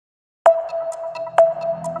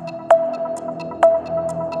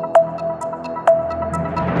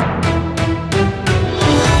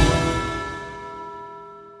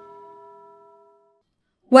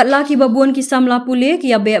Wat la ki babuan ki samla pule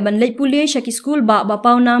ki abe ban lej pule syaki skul ba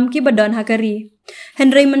bapau nam ki badan hakari.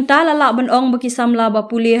 Henry mental ala ban ong baki samla ba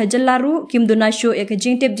pule hajal laru kim donasyo ya ke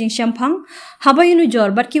jingtip jing syampang haba yunu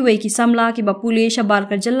jor bat ki wei ki samla ki ba pule syabar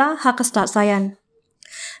kerjala hakasta sayan.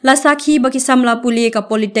 La sakhi baki samla pule ka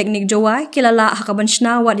Polytechnic Jowai kilala hakaban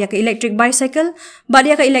shna wat ya ke electric bicycle bat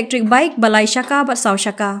ya ke electric bike balai syaka bat saw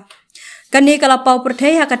syaka. Kani kalapau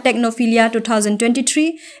perthai haka Technophilia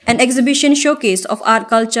 2023 an exhibition showcase of art,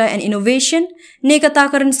 culture and innovation ne kata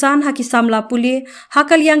rynsan haki samla pule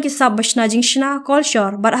hakal yang kisab bashna jingshna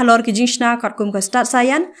kolshor bar halor ki jingshna katkum ka start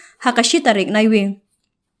sayan haka shitarik naiwe.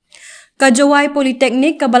 Ka Jowai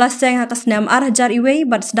Polytechnic ka balaseng haka snam arhajar iwe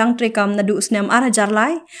bat sedang trekam nadu snam arhajar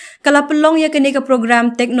lai kala Pynlong ya kene ka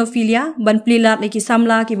program Technophilia ban plilar ki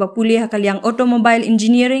samla ki bapule hakal yang automobile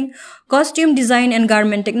engineering, costume design and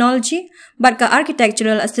garment technology bat ka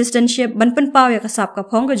architectural assistantship ban penpau ya kasap ka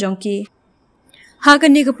phong ka jongki. Haka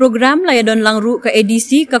ni ka program la ya don langru ka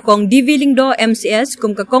ADC ka kong DV Lingdo MCS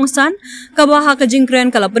kum ka kongsan ka ba haka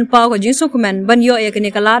jingkren kala penpau ka jing dokumen ban yo ya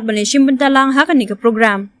kene kalat ban sim bentalang haka ni ka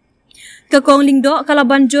program. Ka kong lingdo kala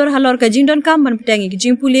banjur halor ka jing don kam ban petangi ki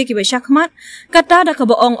jing pule ki ba syakmat kata da ka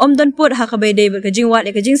baong om don put haka ba dei ka jing wat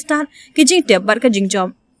ka jing start ki jing tep bat ka jing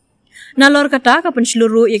job. Nalor kata ka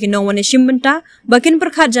penseluru ya ki nong wane simbenta bakin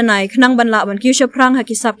perkhat janai khnang ban la ban ki syaphrang ha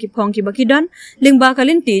ki sap ki phong ki bakidon lingba ka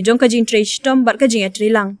linti jong ka jing trade stom bat ka jing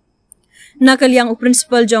atrilang. Nakal yang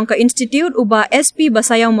principal jong ka institute uba SP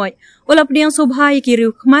basayaw moy ulap diang sobha ya ki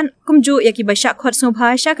riukman kumju ya ki ba syak khot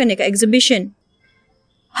sobha sya ka ne ka exhibition.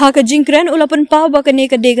 Haka jingkren ulapan pau bakane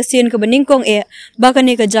ka de ka sien ka baningkong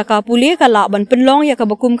bakane ka jaka pule ka la ban Pynlong ya ka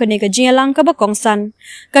bakum kane ka jingalang ka bakongsan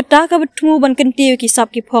kata ka betmu ban kenti ki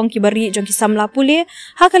sap ki phong ki bari jong ki samla pule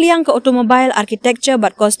haka liang ka automobile architecture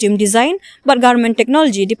bat costume design bat garment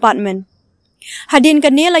technology department. Hadin ka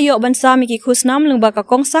ne layo ban sami ki khusnam lengba ka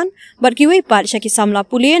kongsan bat ki wei pat sya ki samla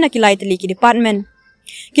pule na ki lai teli ki department.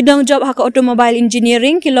 Kidong job haka automobile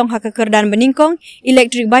engineering kilong haka kerdan beningkong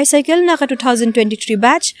electric bicycle na ka 2023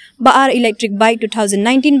 batch baar electric bike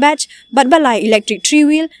 2019 batch bat balai electric 3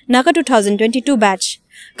 wheel na ka 2022 batch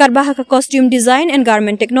karba haka costume design and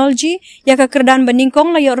garment technology ya ka kerdan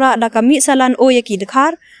beningkong layo ra da ka mi salan o ya ki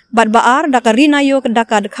dekhar bat baar da ka rinayo ka da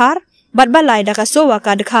ka dekhar bat balai da ka sowa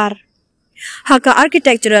ka dekhar. Haka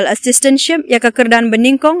architectural assistantship ya ka kerdan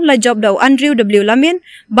beningkong la job da Andrew W Lamin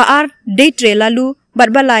baar daytre lalu bat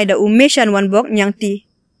balai da Meshan Wanbok nyang ti.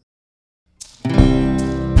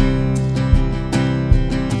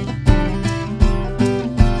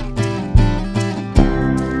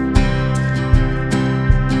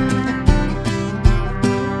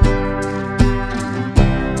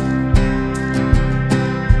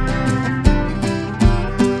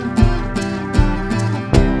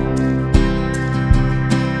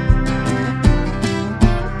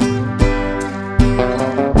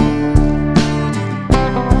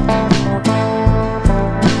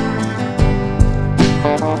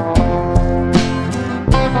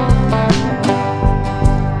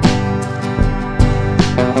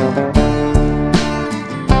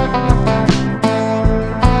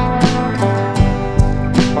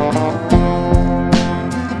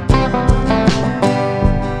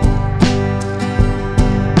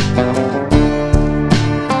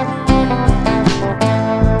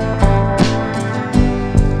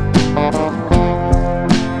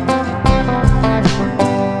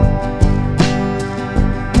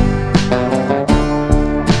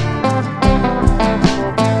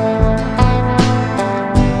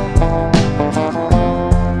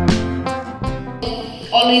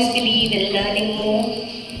 Always believe in learning more.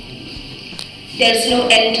 There's no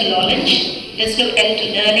end to knowledge, there's no end to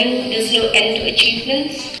learning, there's no end to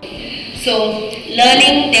achievements. So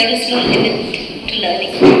learning, there is no limit to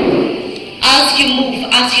learning. As you move,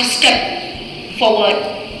 as you step forward,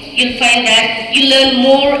 you'll find that you learn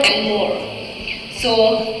more and more. So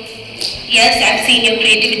yes, I've seen your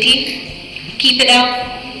creativity, keep it up,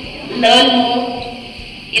 learn more,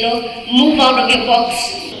 move out of your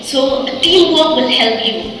box. So teamwork will help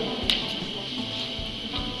you.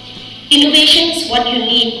 Innovation is what you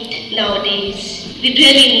need nowadays. We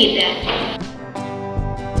really need that.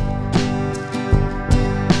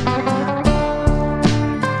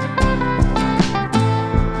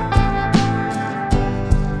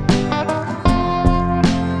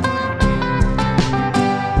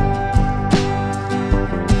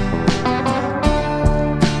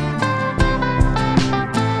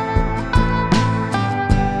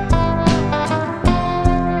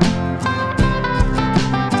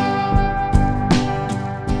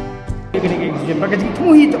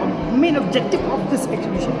 The main objective of this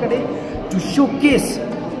exhibition today to showcase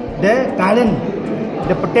the talent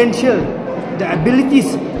the potential, the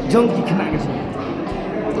abilities jong ki khana ke.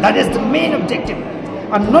 That is the main objective.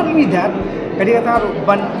 And not only that, kadi kata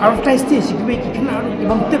ban advertise ti sikbe ki khana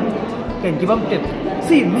ibam tip kan ibam tip.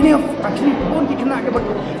 See, many of actually born ki khana ke, but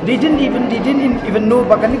they didn't even know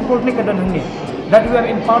Bakanik Polytechnic kadan hangne that we are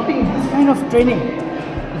imparting this kind of training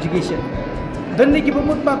education. Then they give a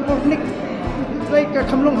Polytechnic like a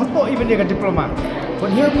Pynlong hapo even like a diploma.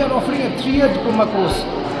 But here we are offering a 3-year diploma course.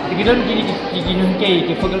 Kita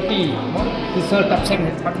faculty, research,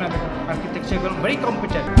 architecture, very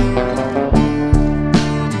competent.